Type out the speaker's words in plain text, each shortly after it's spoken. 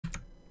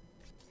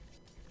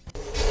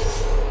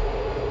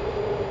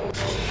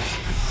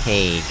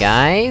Hey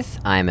guys,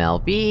 I'm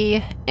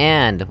LB,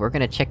 and we're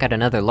gonna check out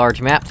another large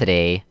map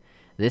today.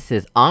 This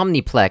is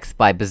Omniplex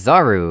by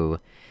Byzarru.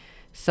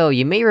 So,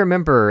 you may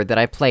remember that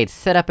I played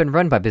Setup and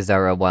Run by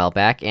Byzarru a while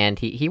back, and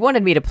he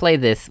wanted me to play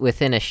this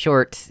within a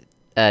short,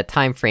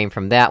 time frame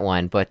from that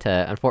one, but,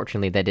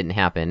 unfortunately that didn't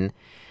happen.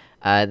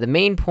 The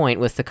main point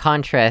was to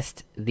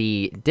contrast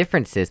the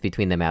differences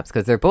between the maps,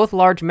 because they're both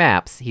large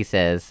maps, he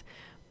says,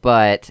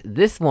 but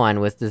this one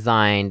was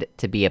designed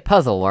to be a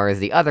puzzle, whereas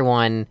the other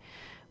one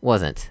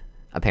wasn't,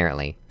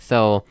 apparently.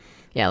 So,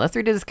 yeah, let's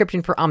read the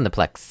description for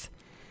Omniplex.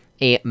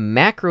 A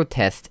macro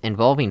test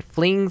involving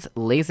flings,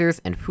 lasers,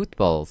 and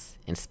footballs,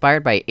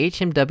 inspired by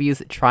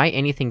HMW's Try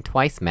Anything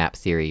Twice map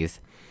series.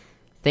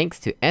 Thanks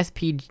to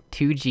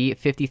SP2G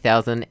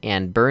 50000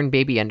 and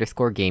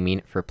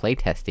BurnBaby_gaming for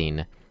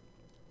playtesting.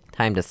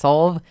 Time to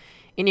solve,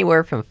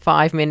 anywhere from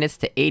 5 minutes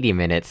to 80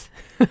 minutes.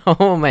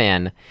 Oh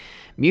man.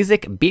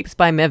 Music Beeps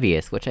by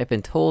Mevius, which I've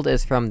been told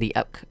is from the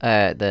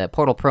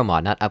Portal Pro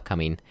mod, not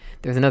upcoming.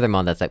 There's another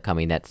mod that's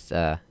upcoming that's,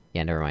 yeah,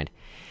 never mind.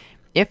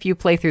 If you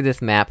play through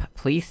this map,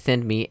 please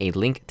send me a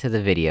link to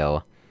the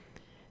video.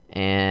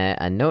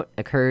 And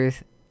a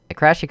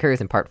crash occurs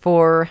in part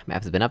 4,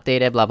 map has been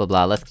updated, blah blah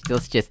blah, let's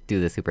just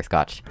do the super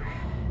scotch.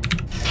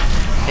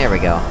 There we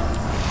go.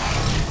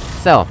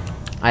 So,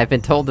 I've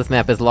been told this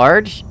map is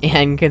large,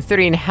 and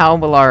considering how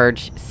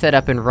large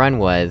Setup and Run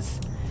was,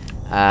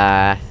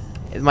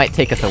 it might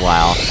take us a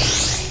while.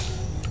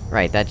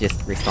 Right, that just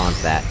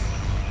respawns that.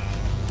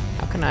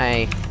 How can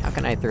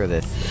I throw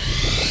this?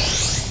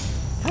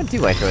 How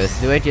do I throw this?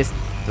 Do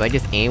I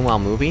just aim while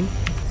moving?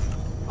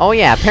 Oh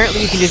yeah,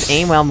 apparently you can just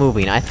aim while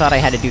moving. I thought I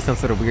had to do some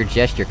sort of weird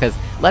gesture, cause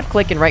left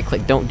click and right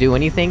click don't do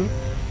anything.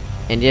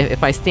 And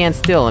if I stand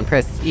still and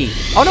press E—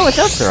 oh no, it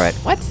does throw it!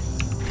 What?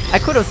 I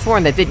could've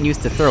sworn that didn't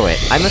used to throw it.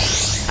 I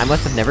must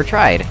have never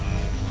tried.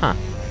 Huh.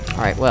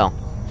 Alright, well.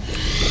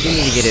 We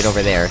need to get it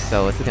over there,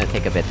 so this is gonna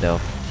take a bit though.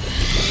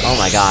 Oh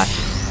my gosh.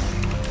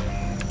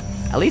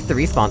 At least the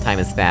respawn time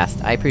is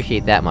fast, I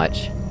appreciate that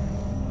much.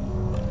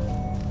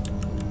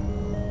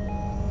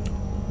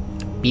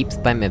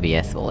 Beeps by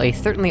Mevius. Well, they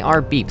certainly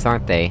are beeps,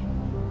 aren't they?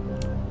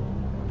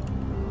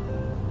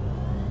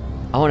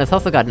 Oh, and it's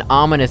also got an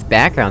ominous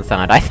background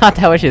sound. I thought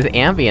that was just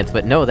ambience,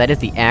 but no, that is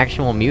the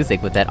actual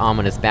music with that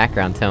ominous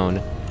background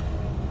tone.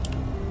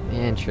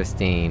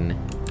 Interesting.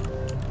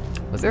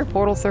 Was there a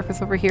portal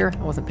surface over here?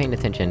 I wasn't paying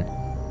attention.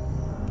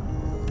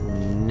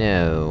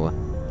 No.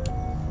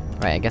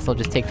 Right, I guess I'll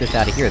just take this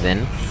out of here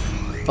then.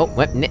 Oh,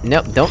 what?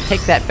 No, don't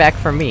take that back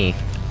from me!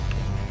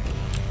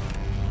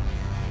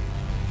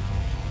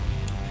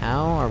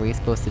 How are we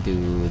supposed to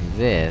do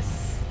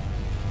this?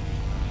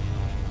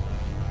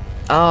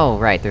 Oh,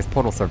 right, there's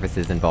portal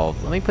surfaces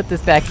involved. Let me put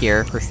this back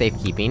here for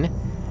safekeeping.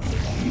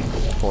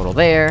 Portal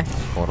there,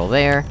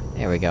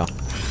 there we go.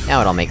 Now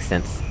it all makes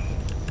sense.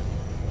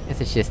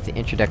 This is just the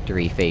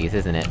introductory phase,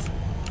 isn't it?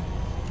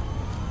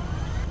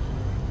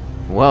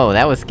 Whoa,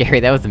 that was scary,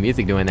 that was the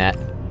music doing that.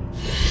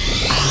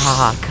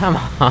 Ah, come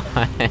on!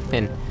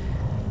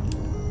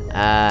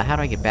 How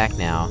do I get back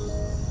now?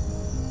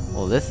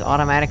 Will this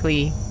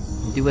automatically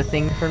do a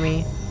thing for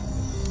me?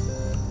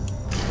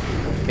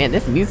 Man,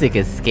 this music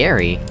is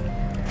scary.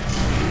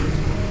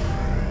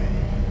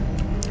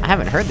 I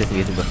haven't heard this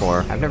music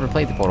before. I've never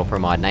played the Portal Pro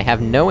mod, and I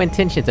have no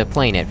intentions of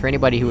playing it. For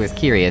anybody who is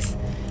curious,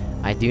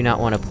 I do not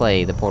want to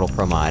play the Portal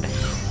Pro mod.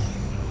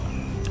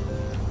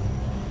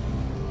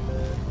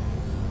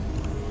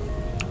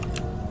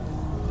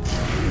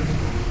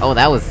 Oh,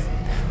 that was...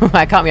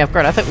 that caught me off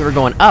guard, I thought we were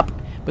going up!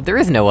 But there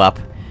is no up!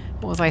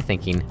 What was I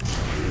thinking?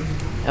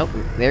 Oh,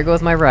 there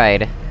goes my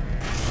ride.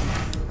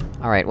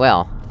 Alright,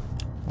 well...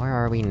 where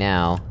are we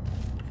now?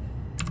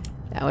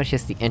 That was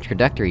just the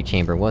introductory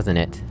chamber, wasn't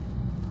it?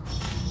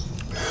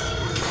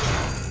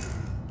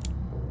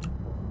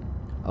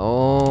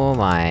 Oh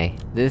my...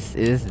 this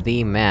is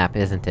the map,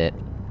 isn't it?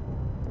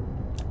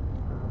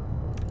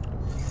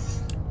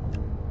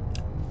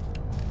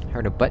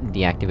 Heard a button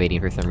deactivating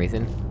for some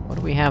reason. What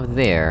do we have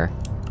there?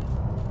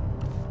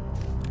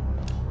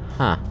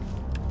 Huh.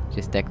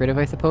 Just decorative,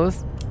 I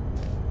suppose?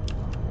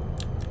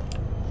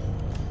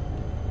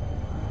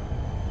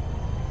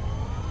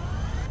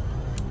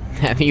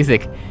 That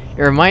music,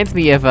 it reminds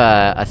me of,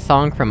 a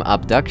song from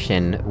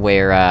Abduction,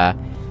 where,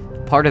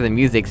 part of the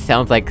music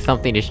sounds like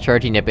something is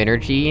charging up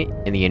energy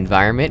in the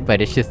environment,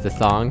 but it's just a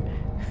song.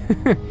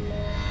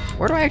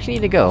 Where do I actually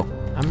need to go?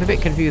 I'm a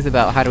bit confused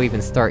about how to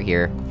even start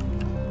here.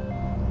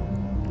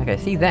 Okay, I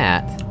see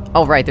that.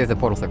 Oh right, there's a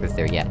portal surface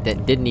there, yeah,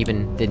 didn't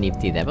even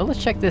see that, but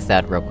let's check this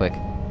out real quick.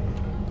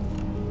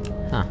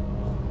 Huh.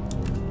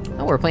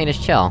 Oh, we're playing as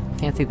Chell,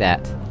 fancy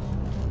that.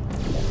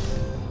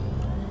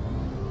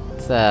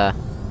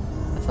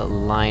 Let's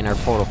align our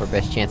portal for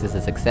best chances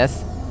of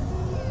success.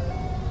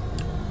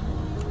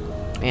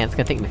 Man, it's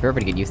gonna take me forever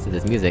to get used to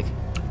this music.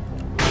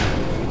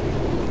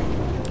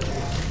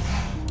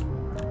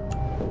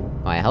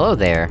 Why, hello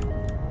there!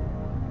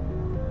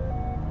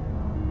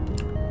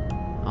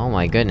 Oh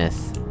my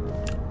goodness.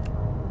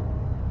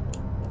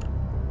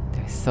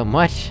 There's so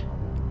much!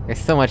 There's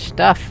so much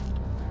stuff!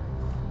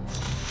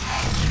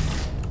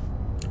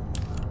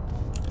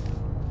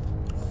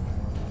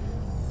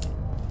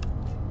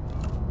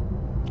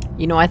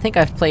 You know, I think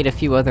I've played a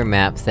few other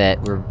maps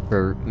that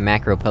were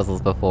macro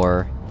puzzles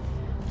before,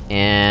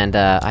 and,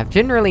 I've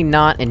generally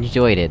not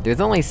enjoyed it.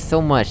 There's only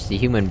so much the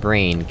human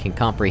brain can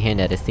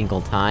comprehend at a single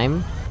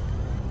time.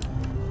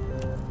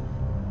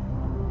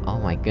 Oh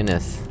my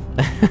goodness.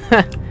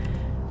 That's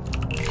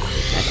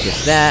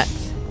just that.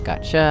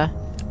 Gotcha.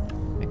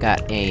 I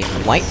got a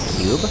white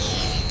cube.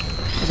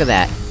 Look at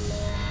that.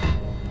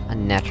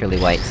 Unnaturally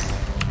white.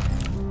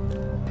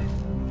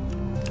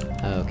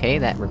 Okay,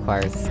 that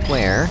requires a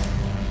square.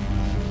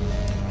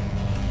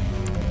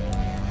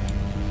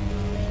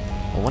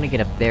 I wanna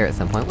get up there at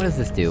some point. What does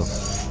this do?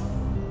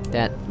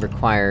 That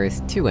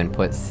requires 2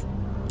 inputs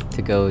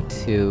to go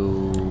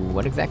to...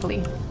 what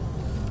exactly?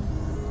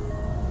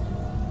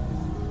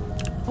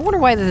 I wonder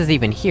why this is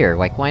even here,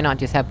 like, why not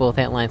just have both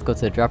ant lines go to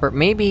the dropper?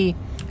 Maybe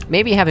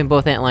having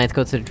both ant lines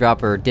go to the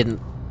dropper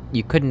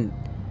you couldn't...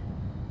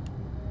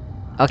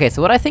 Okay,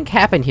 so what I think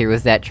happened here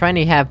was that trying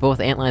to have both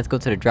ant lines go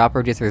to the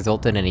dropper just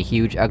resulted in a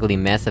huge ugly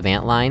mess of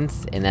ant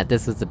lines, and that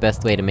this was the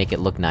best way to make it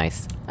look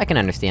nice. I can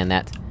understand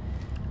that.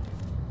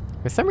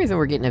 For some reason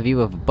we're getting a view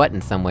of a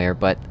button somewhere,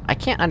 but I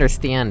can't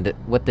understand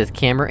what this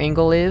camera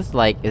angle is,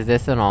 like, is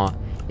this on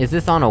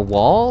a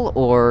wall,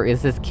 or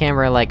is this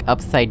camera, like,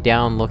 upside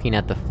down looking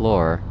at the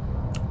floor?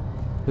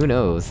 Who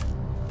knows?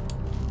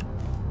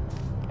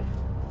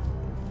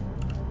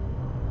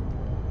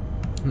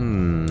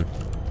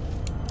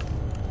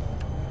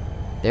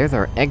 There's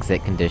our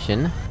exit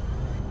condition.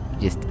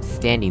 Just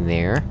standing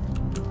there.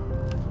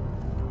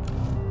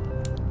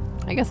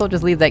 I guess I'll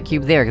just leave that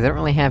cube there, cause I don't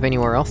really have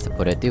anywhere else to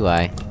put it, do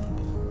I?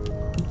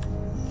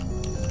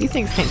 These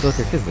things can't go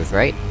through scissors,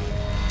 right?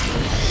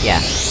 Yeah,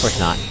 of course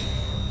not.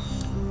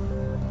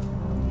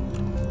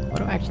 What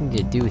do I actually need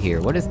to do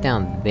here? What is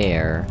down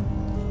there?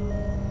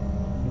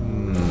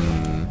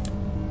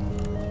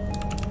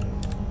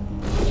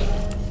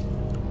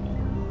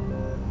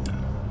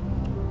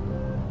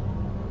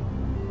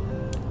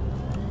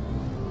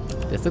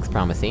 This looks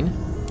promising.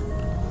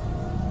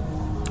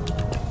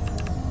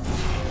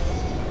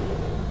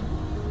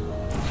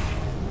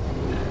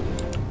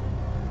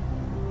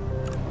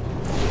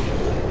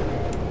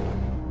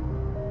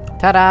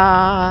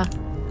 Ta-da!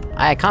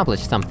 I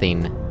accomplished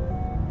something.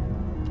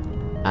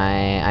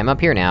 I'm up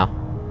here now.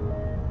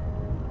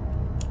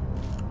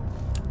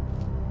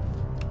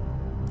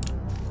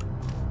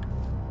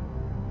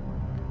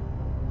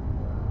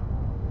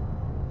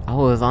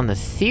 Oh, it was on the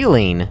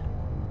ceiling!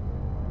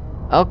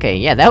 Okay,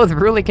 yeah, that was a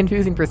really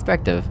confusing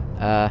perspective.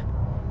 Huh.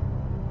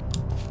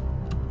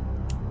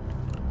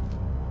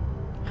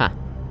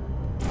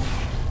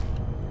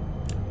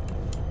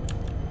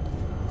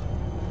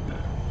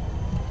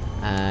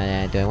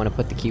 Do I wanna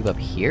put the cube up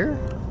here?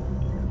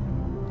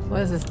 What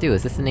does this do?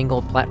 Is this an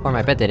angled platform?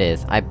 I bet that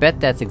is. I bet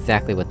that's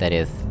exactly what that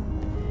is.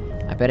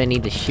 I bet I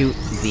need to shoot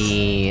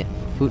the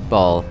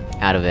football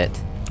out of it.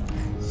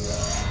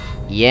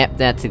 Yep,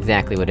 that's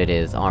exactly what it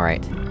is.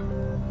 Alright.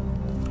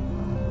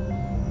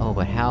 Oh,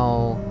 but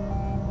how...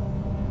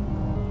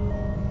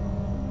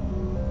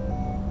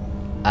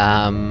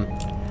 how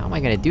am I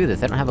gonna do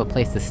this? I don't have a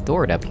place to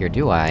store it up here,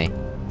 do I?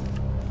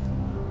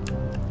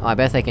 Oh, I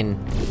guess I can...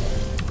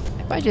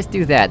 If I just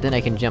do that, then I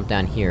can jump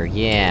down here.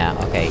 Yeah,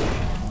 okay.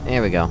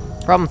 There we go.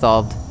 Problem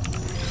solved.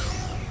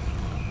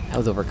 I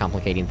was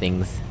overcomplicating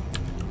things.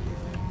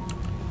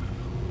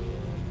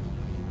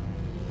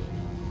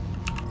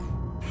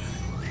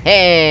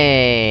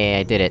 Hey!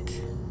 I did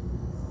it.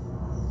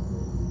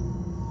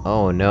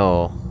 Oh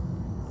no.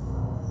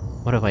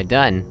 What have I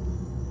done?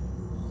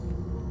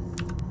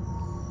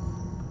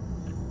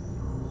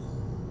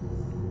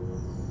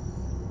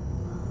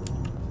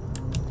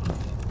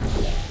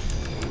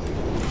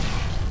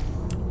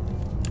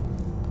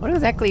 What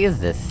exactly is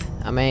this?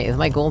 Is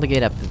my goal to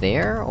get up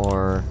there,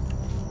 or...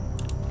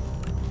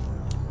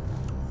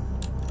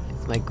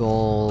 Is my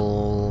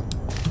goal...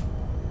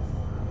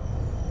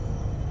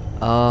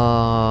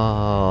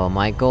 Oh,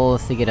 my goal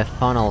is to get a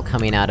funnel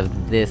coming out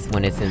of this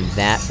when it's in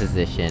that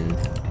position.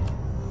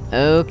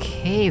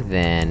 Okay,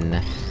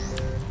 then.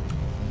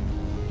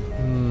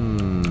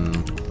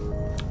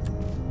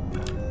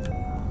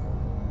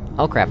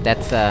 Oh crap,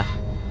 that's,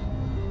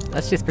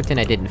 let's just pretend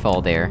I didn't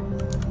fall there.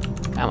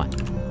 Come on.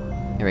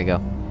 There we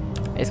go.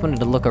 I just wanted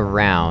to look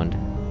around.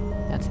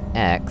 That's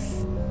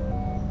X.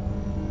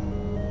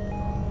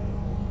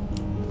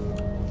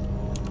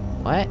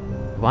 What?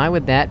 Why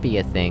would that be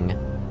a thing?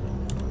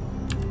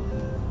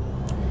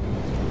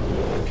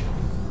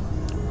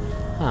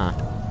 Huh.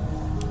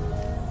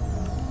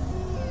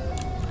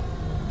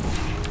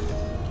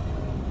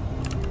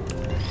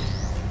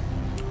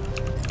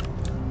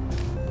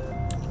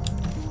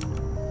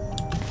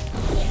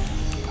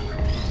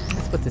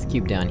 Let's put this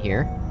cube down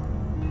here.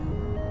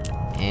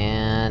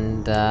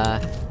 And,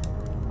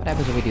 what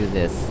happens if we do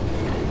this?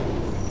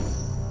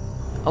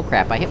 Oh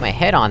crap, I hit my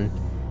head on...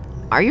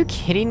 Are you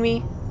kidding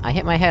me? I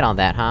hit my head on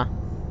that, huh?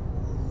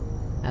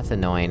 That's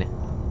annoying.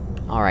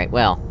 Alright,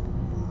 well...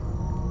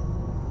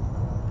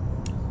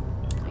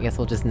 I guess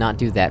we'll just not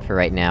do that for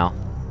right now.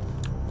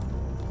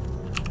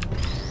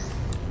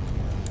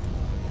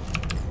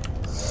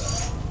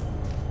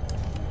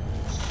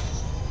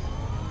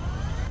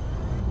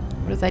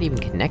 What is that even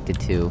connected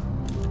to?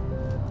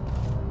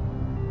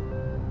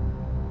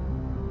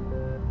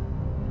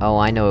 Oh,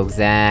 I know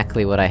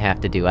exactly what I have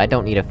to do. I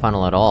don't need a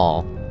funnel at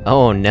all.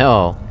 Oh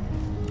no!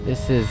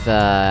 This is,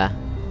 oh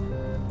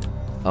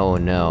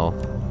no.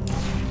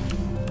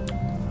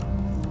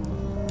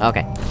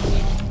 Okay.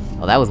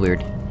 Well, that was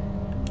weird.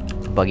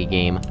 Buggy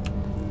game.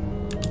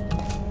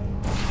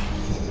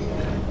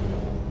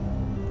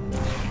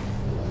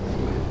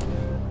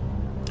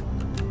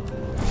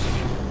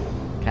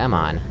 Come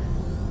on.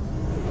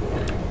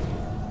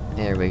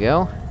 There we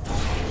go.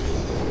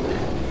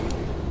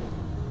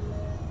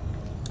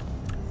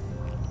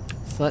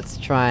 So let's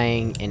try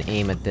and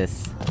aim at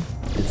this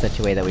in such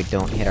a way that we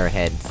don't hit our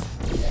heads.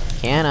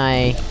 Can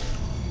I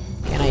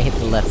hit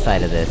the left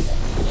side of this?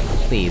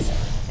 Please.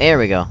 There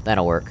we go,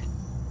 that'll work.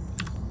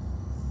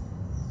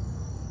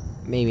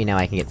 Maybe now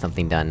I can get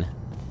something done.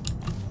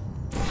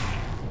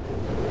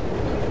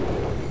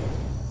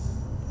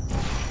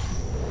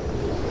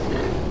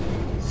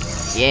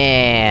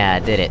 Yeah,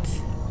 did it!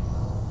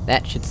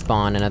 That should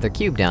spawn another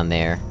cube down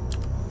there.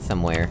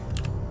 Somewhere.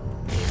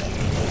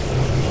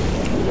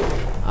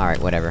 Alright,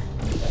 whatever.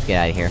 Let's get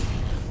out of here.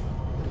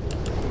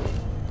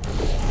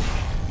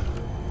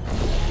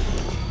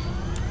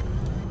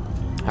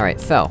 Alright,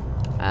 so...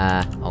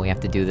 oh, we have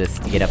to do this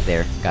to get up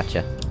there.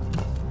 Gotcha.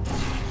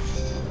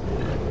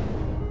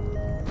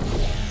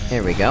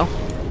 There we go.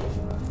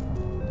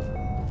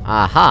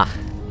 Aha!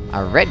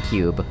 A red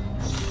cube!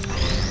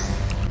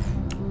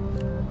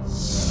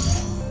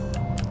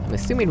 I'm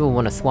assuming we'll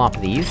wanna swap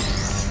these.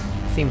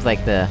 Seems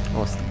like the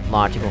most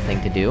logical thing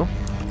to do.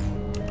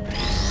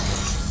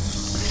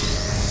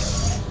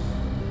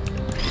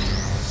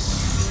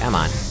 Come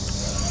on.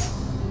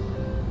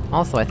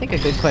 Also, I think a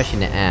good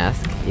question to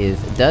ask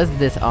is, does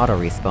this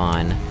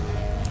auto-respawn?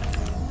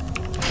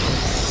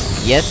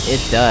 Yes,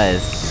 it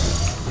does!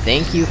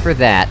 Thank you for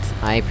that,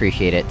 I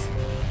appreciate it.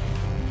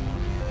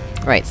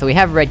 Right, so we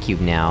have red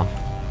cube now.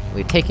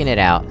 We've taken it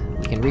out.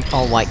 We can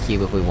recall white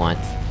cube if we want.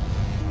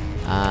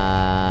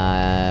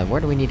 Where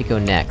do we need to go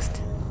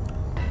next?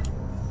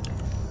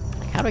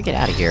 How do I get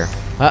out of here?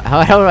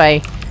 How do I...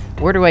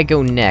 Where do I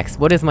go next?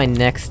 What is my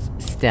next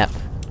step?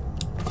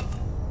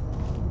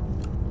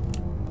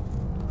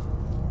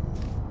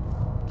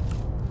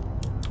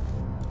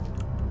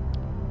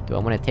 Do I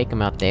wanna take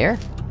him out there?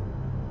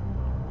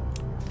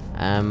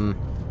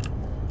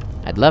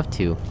 I'd love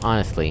to,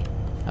 honestly.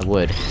 I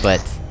would,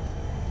 but...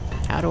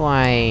 How do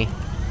I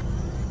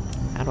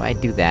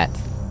do that?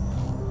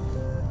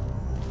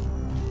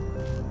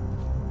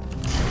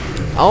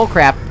 Oh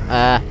crap!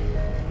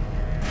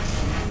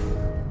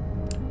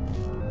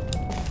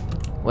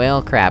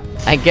 Well, crap.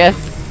 I guess...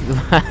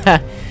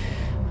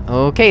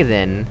 Okay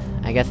then.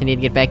 I guess I need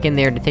to get back in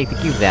there to take the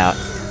cubes out.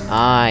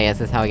 Ah, yes,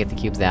 that's how I get the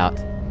cubes out.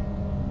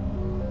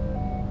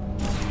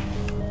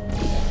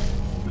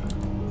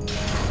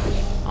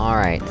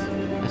 Alright.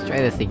 Let's try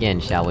this again,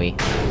 shall we?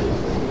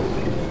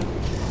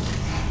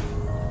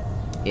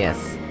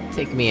 Yes.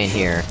 Take me in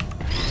here.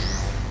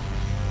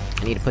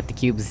 I need to put the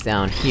cubes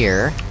down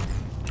here.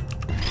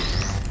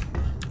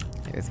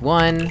 There's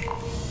one.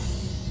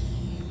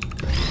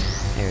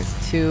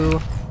 There's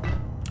two.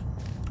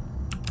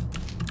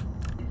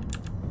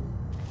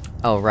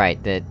 Oh, right,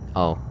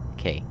 oh,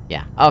 okay,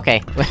 yeah.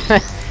 Okay!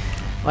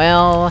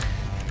 Well...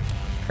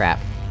 Crap.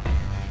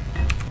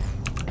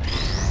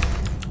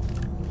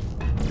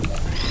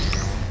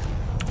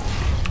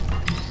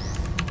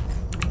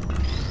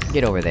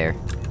 Get over there.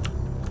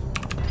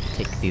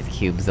 Take these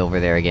cubes over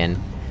there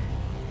again.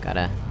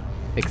 Gotta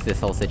fix this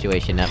whole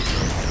situation up.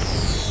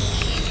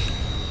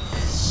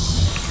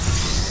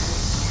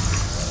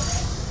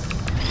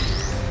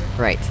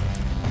 Right.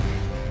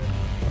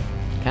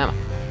 Come on.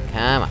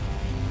 Come on.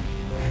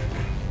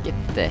 Get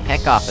the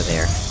heck off of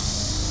there.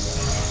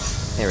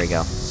 There we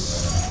go.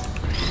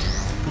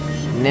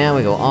 Now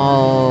we go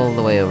all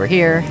the way over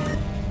here.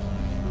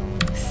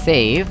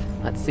 Save.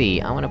 Let's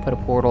see, I wanna put a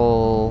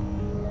portal...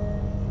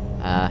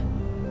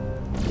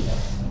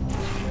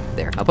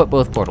 There, I'll put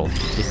both portals,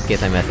 just in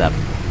case I mess up.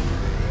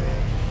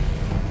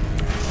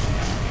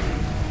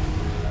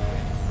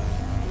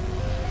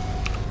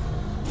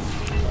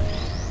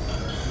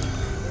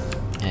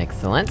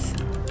 Excellent.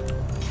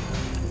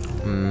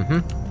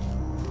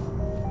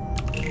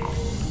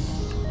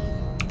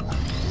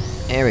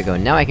 There we go,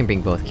 now I can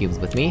bring both cubes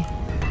with me.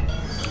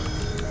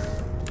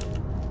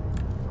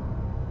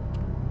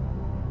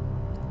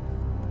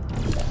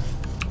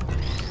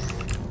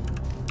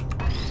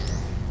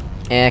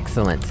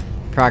 Excellent.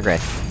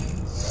 Progress.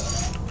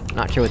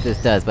 Not sure what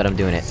this does, but I'm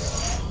doing it.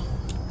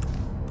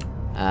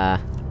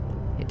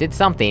 It did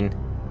something.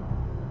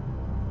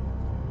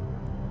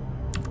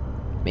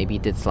 Maybe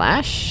it did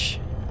slash?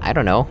 I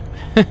don't know.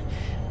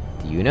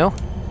 Do you know?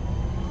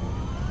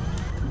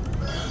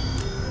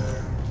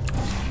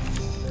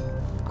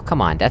 Oh,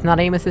 come on, that's not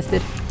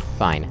aim-assisted?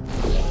 Fine.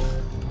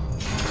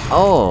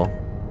 Oh!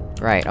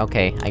 Right,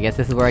 okay, I guess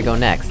this is where I go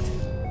next.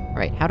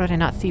 Right, how did I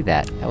not see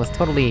that? That was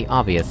totally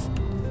obvious.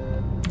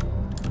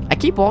 I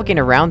keep walking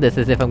around this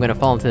as if I'm gonna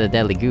fall into the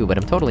deadly goo, but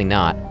I'm totally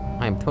not.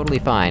 I'm totally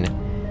fine.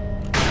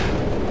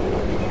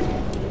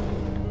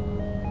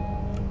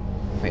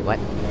 Wait, what?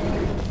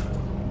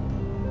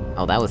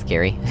 Oh, that was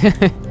scary.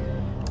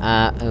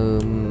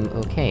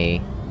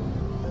 Okay.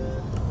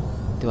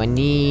 Do I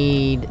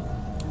need...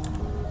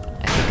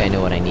 I think I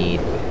know what I need.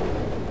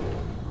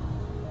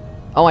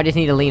 Oh, I just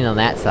need to lean on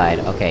that side,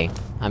 okay.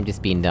 I'm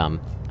just being dumb.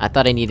 I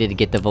thought I needed to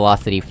get the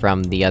velocity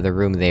from the other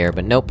room there,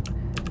 but nope.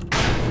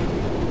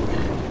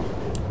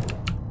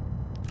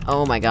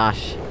 Oh my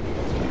gosh.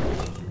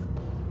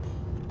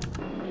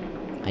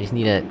 I just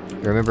need to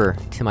remember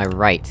to my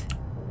right.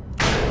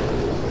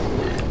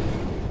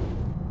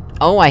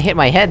 Oh, I hit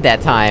my head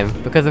that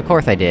time! Because of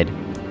course I did.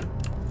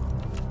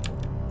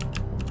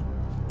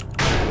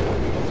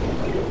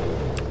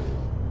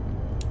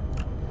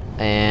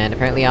 And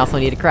apparently I also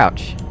need to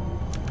crouch.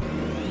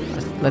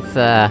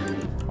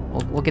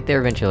 We'll get there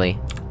eventually.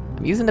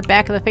 I'm using the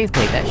back of the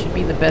faceplate, that should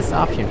be the best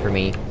option for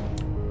me.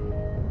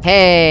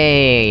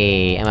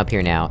 Hey! I'm up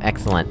here now,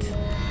 excellent.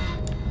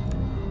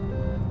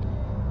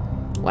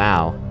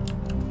 Wow.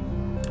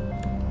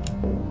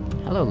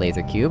 Hello,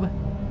 laser cube.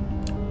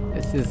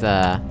 This is,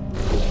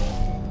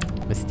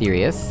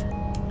 mysterious.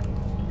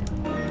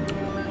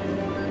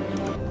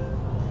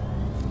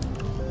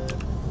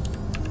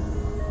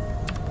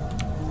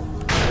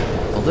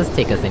 Will this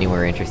take us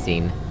anywhere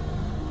interesting?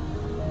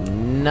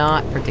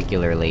 Not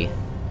particularly.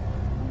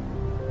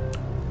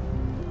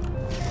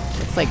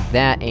 Looks like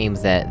that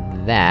aims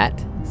at that,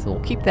 so we'll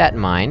keep that in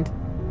mind.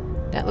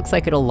 That looks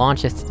like it'll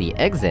launch us to the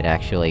exit,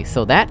 actually,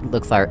 so that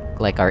looks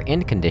like our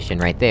end condition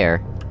right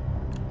there.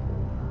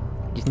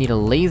 Just need a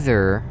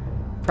laser...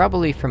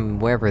 probably from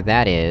wherever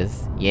that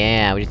is.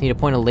 Yeah, we just need to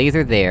point a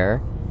laser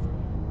there...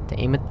 to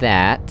aim at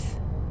that.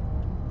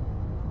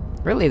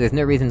 Really, there's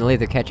no reason the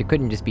laser catcher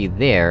couldn't just be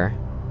there.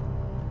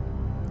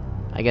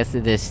 I guess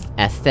this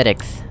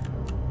aesthetics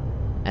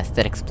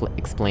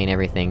explain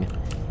everything.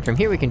 From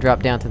here we can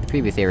drop down to the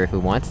previous area if we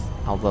want,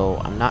 although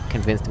I'm not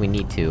convinced we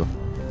need to.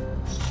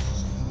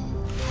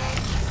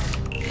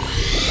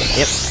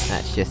 Yep,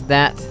 that's just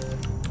that.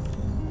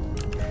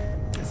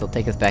 This'll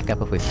take us back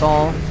up if we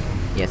fall.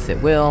 Yes,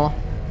 it will.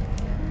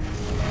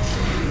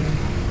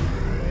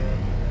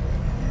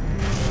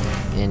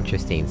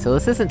 Interesting. So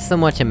this isn't so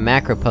much a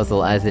macro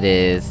puzzle as it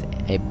is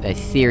a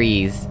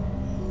series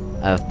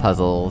of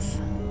puzzles.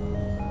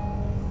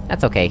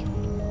 That's okay.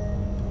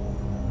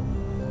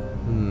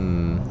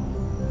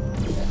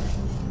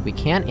 We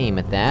can't aim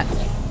at that.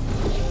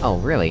 Oh,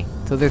 really?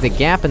 So there's a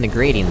gap in the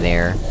grating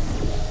there.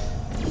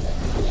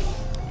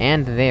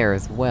 And there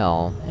as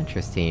well.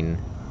 Interesting.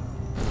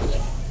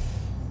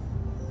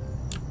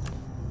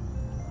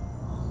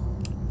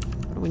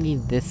 What do we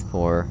need this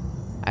for?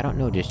 I don't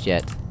know just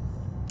yet.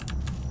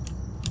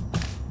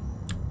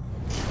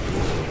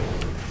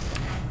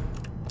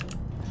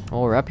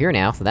 Well, we're up here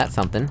now, so that's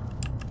something.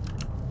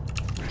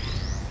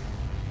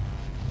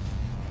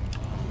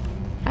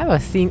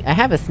 I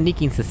have a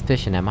sneaking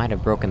suspicion I might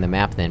have broken the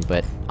map then,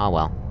 but... oh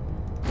well.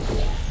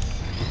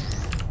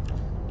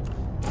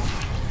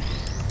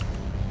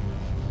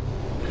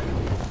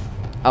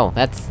 Oh,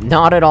 that's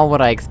not at all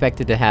what I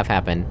expected to have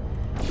happen.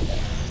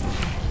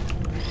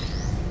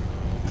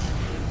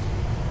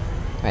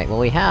 Right, well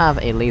we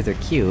have a laser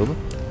cube.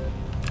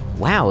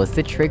 Wow, is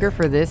the trigger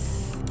for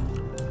this...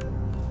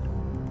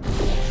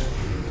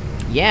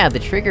 yeah, the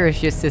trigger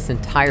is just this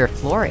entire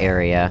floor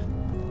area.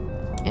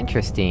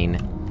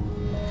 Interesting.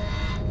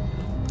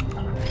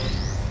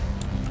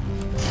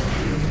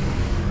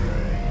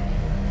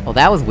 Well,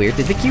 that was weird.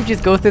 Did the cube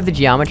just go through the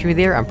geometry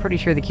there? I'm pretty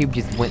sure the cube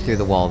just went through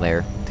the wall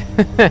there.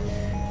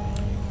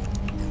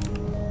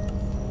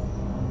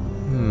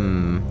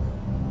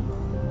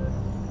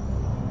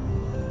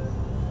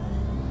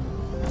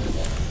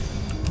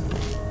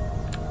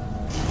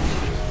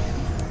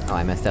 Oh,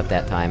 I messed up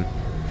that time.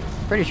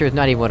 Pretty sure it's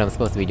not even what I'm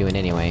supposed to be doing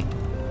anyway.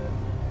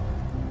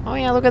 Oh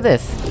yeah, look at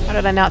this! How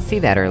did I not see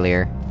that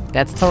earlier?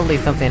 That's totally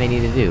something I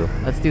need to do.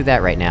 Let's do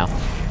that right now.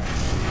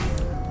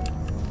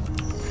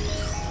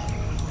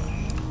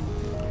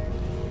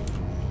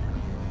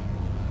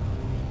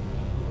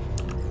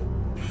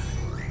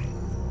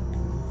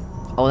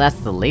 Oh, that's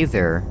the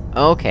laser.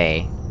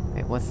 Okay.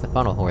 Wait, what's the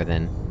funnel for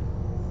then?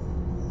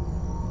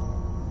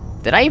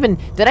 Did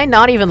I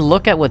not even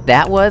look at what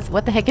that was?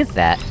 What the heck is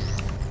that?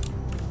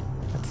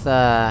 Let's,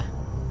 I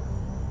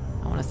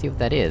wanna see what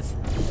that is.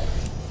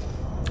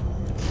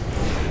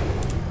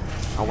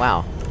 Oh,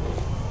 wow.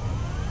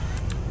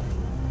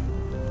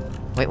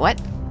 Wait, what?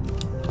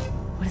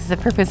 What is the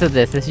purpose of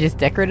this? This is just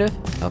decorative?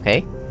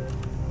 Okay.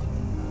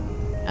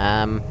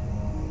 Well,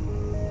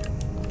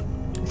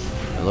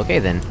 okay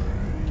then.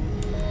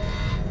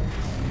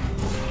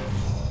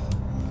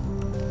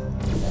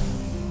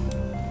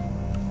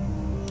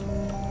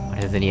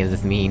 What does any of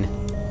this mean?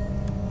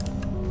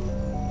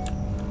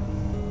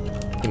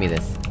 Give me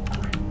this.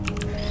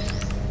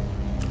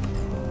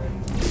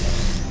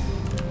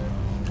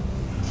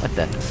 What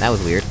the? That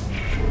was weird.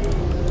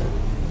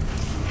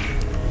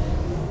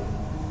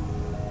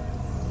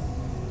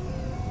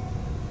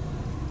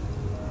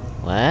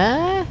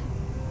 What?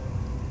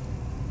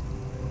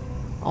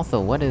 Also,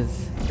 what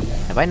is...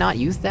 have I not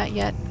used that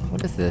yet?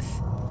 What is this?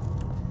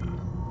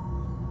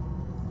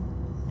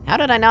 How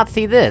did I not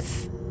see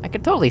this? I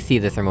could totally see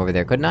this from over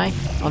there, couldn't I?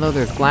 Although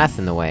there's glass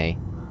in the way.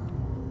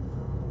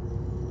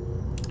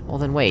 Well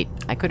then wait,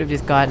 I could've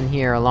just gotten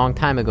here a long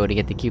time ago to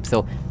get the cube,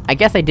 so... I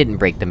guess I didn't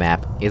break the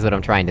map, is what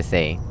I'm trying to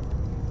say.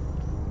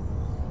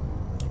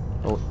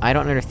 Oh, I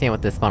don't understand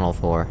what this funnel's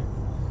for.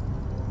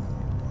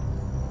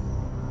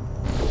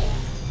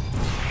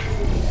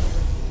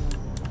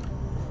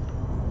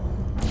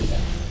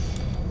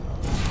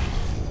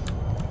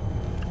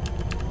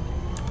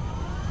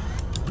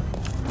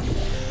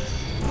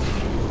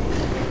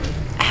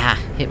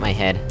 Hit my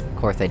head. Of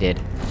course I did.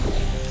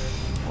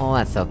 Well,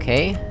 that's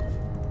okay.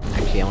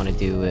 Actually, I wanna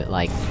do it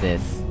like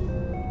this.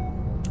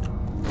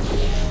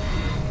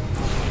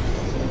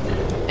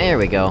 There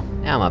we go.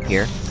 Now I'm up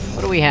here.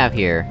 What do we have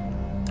here?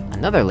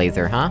 Another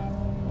laser, huh?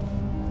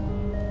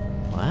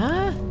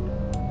 What?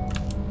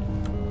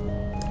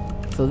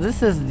 So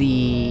this is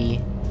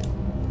the...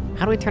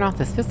 how do we turn off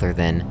this fizzler,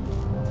 then?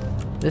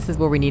 This is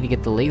where we need to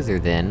get the laser,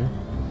 then.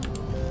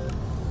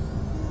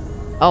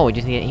 Oh, we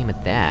just need to aim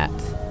at that.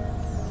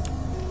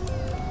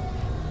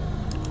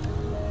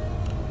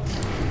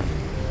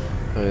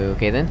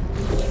 Okay then.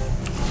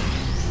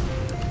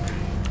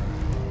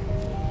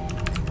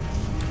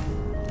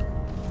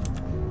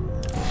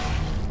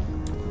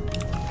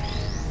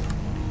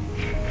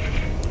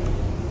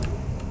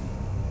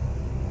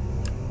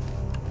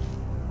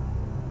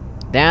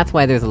 That's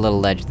why there's a little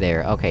ledge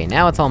there. Okay,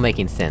 now it's all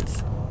making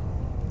sense.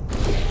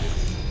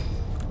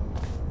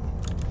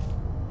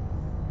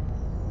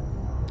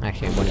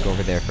 Actually, I want to go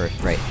over there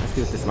first. Right, let's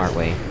do it the smart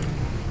way.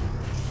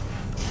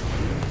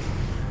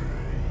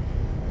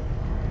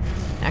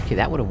 Actually,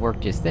 that would've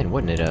worked just then,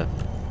 wouldn't it have?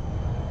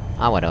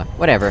 Ah,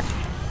 whatever.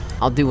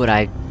 I'll do what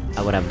I've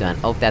done.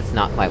 Oh, that's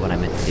not quite what I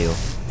meant to do.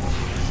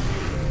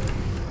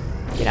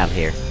 Get out of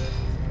here.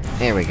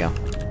 There we go.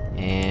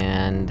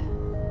 And...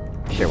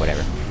 sure,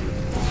 whatever.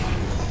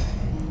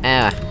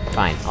 Ah,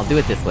 fine. I'll do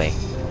it this way.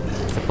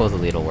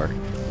 Supposedly it'll work.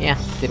 Yeah,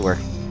 did work.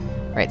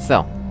 Right,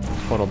 so...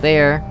 portal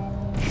there...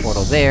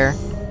 portal there...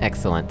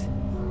 excellent.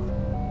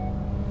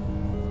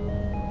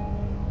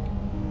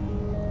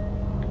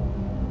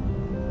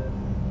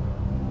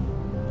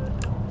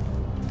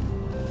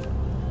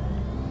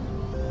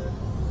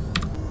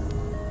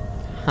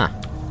 Huh.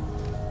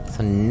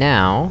 So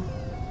now...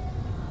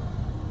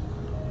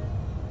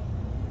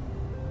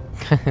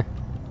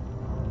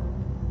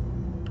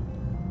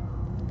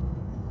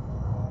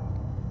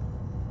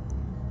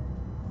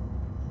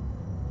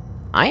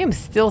 I am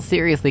still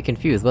seriously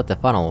confused what the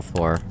funnel's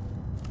for.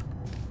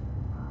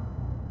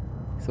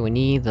 So we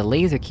need the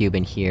laser cube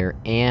in here,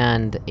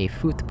 and a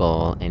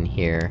football in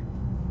here.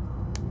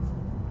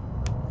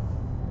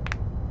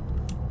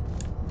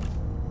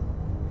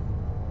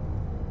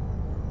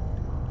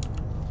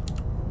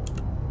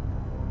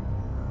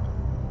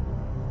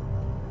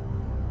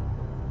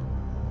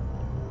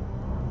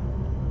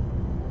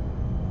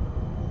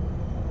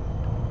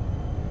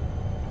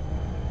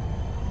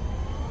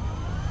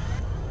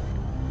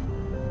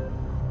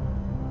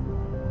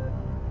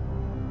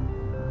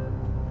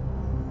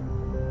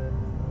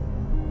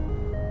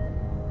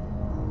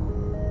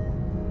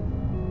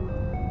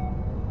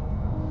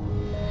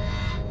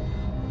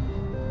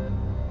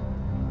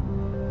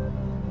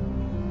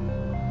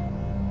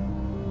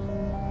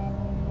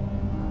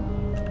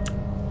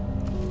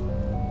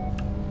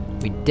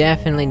 We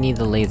definitely need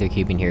the laser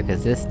cube in here,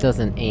 because this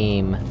doesn't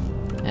aim...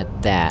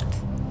 at that.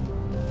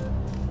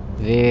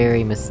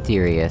 Very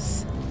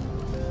mysterious.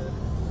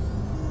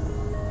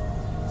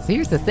 So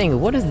here's the thing,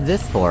 what is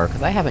this for?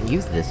 Because I haven't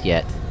used this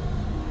yet.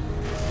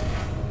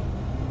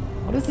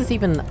 What is this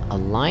even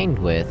aligned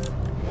with?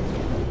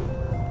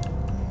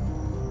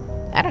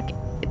 I don't...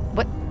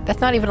 what?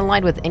 That's not even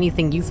aligned with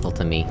anything useful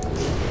to me.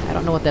 I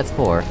don't know what that's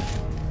for.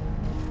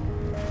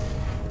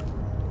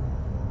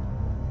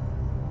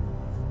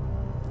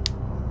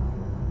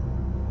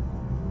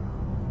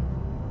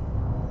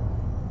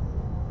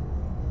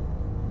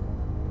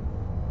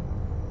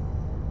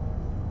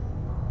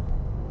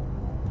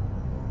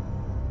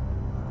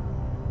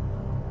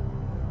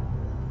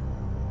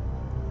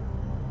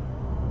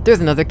 There's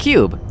another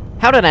cube!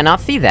 How did I not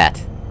see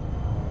that?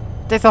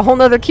 There's a whole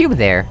nother cube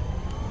there!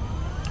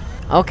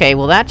 Okay,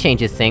 well that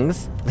changes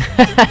things.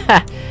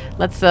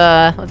 Let's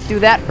do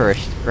that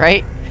first,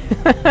 right?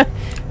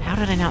 How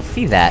did I not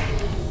see that?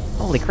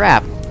 Holy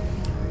crap.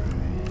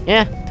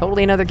 Yeah,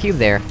 totally another cube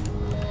there.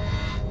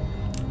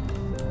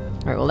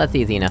 Alright, well that's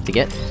easy enough to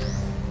get.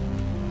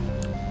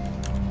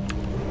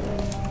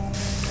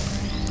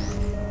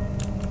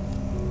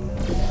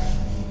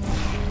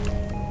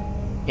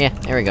 Yeah,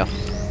 there we go.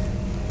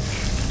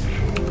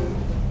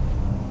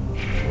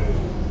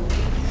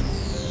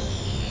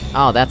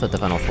 Oh, that's what the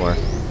funnel's for.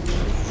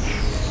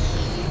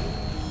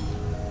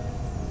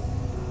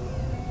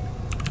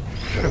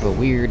 Sort of a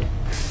weird,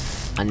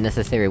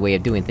 unnecessary way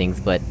of doing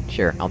things, but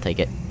sure, I'll take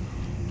it.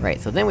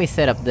 Right, so then we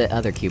set up the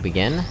other cube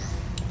again.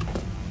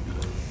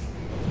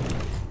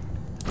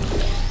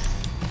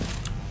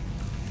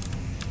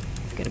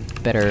 Get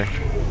a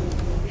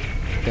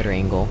better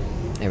angle.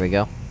 There we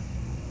go.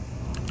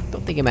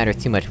 Don't think it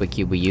matters too much what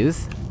cube we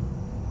use.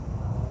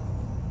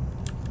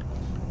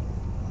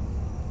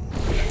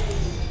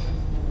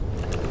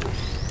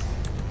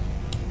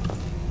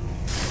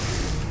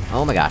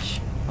 Oh my gosh.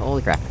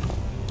 Holy crap.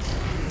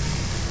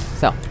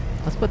 So,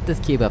 let's put this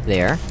cube up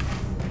there.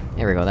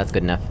 There we go, that's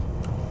good enough.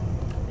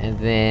 And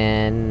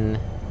then...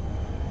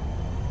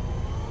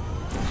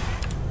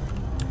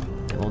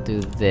 we'll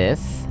do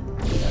this.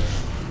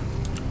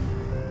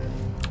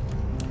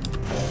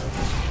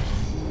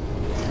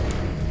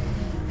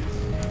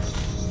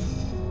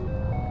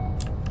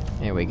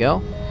 There we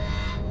go.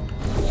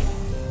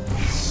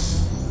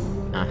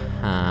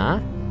 Uh-huh.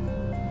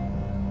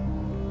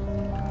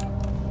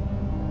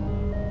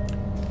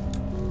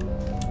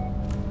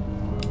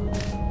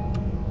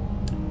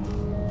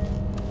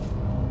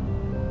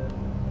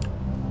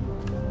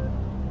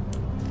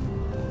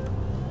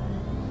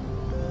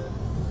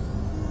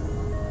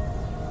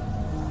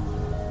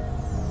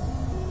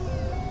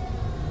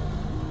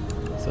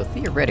 So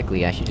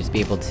theoretically, I should just be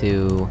able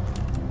to...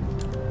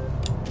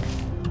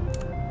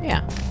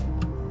 yeah.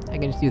 I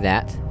can just do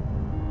that.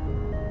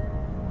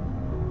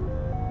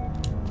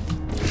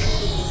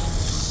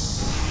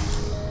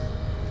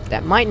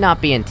 That might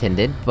not be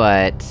intended,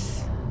 but...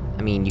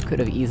 I mean, you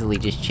could've easily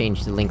just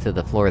changed the length of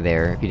the floor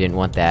there, if you didn't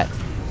want that.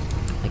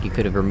 Like, you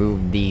could've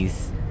removed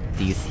these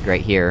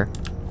right here.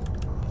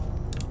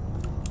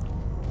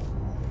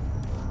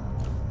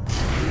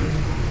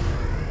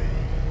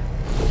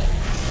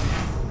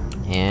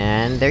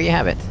 And there you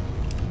have it.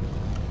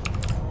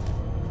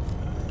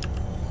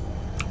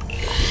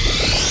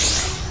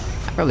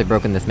 I've probably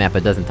broken this map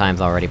a dozen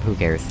times already, but who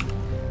cares?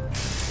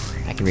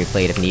 I can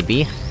replay it if need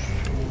be.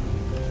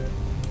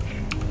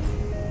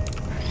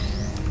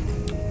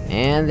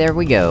 And there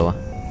we go.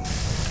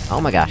 Oh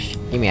my gosh,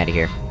 get me out of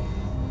here.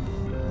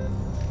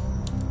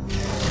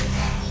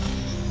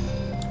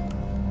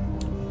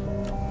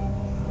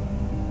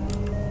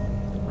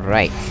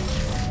 Right.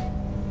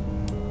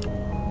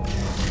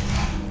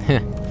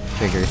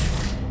 Triggers.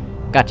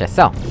 Gotcha,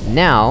 so,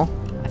 now...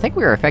 I think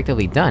we're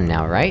effectively done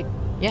now, right?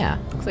 Yeah,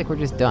 looks like we're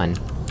just done.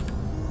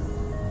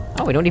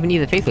 Oh, we don't even need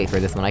the faceplate for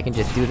this one, I can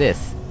just do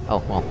this.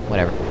 Oh, well,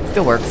 whatever.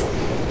 Still works.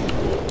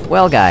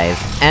 Well guys,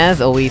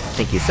 as always,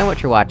 thank you so much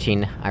for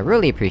watching, I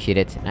really appreciate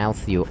it, and I'll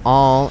see you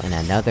all in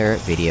another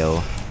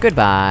video.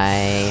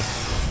 Goodbye!